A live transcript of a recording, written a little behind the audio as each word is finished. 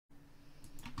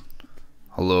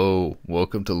Hello,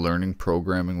 welcome to Learning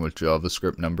Programming with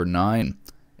JavaScript number 9.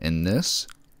 In this,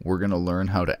 we're going to learn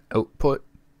how to output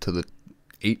to the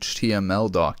HTML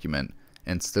document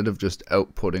instead of just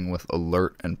outputting with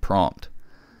alert and prompt.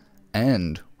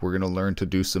 And we're going to learn to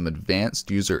do some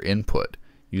advanced user input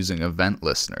using event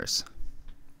listeners.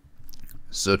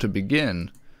 So to begin,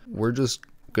 we're just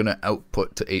going to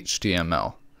output to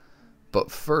HTML. But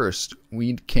first,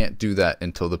 we can't do that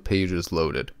until the page is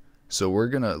loaded. So we're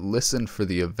going to listen for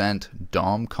the event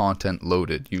DOM content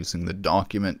loaded using the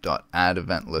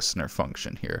document.addEventListener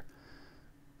function here.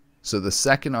 So the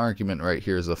second argument right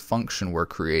here is a function we're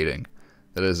creating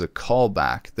that is a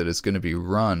callback that is going to be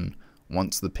run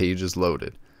once the page is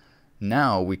loaded.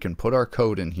 Now we can put our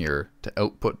code in here to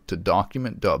output to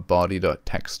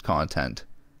document.body.textContent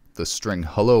the string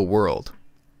hello world.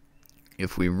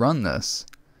 If we run this,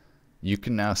 you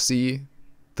can now see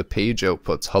the page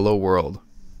outputs hello world.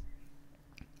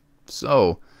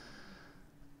 So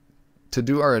to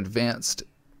do our advanced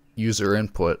user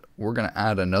input, we're going to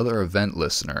add another event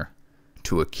listener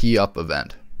to a key up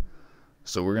event.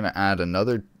 So we're going to add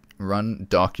another run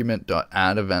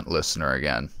document.addEventListener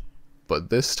again, but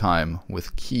this time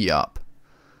with key up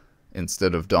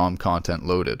instead of DOM content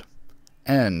loaded.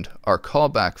 And our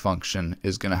callback function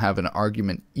is going to have an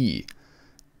argument e.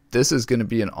 This is going to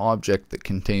be an object that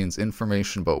contains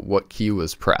information about what key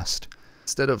was pressed.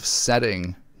 Instead of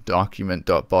setting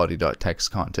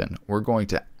document.body.textContent, we're going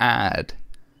to add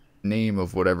name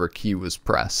of whatever key was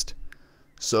pressed.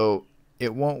 So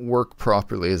it won't work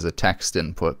properly as a text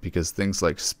input because things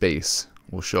like space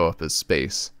will show up as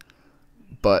space.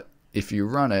 But if you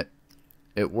run it,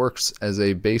 it works as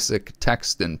a basic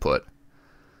text input.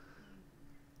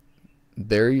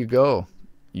 There you go.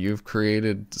 You've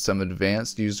created some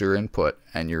advanced user input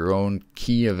and your own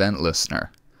key event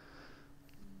listener.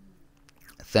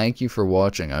 Thank you for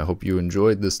watching. I hope you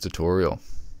enjoyed this tutorial.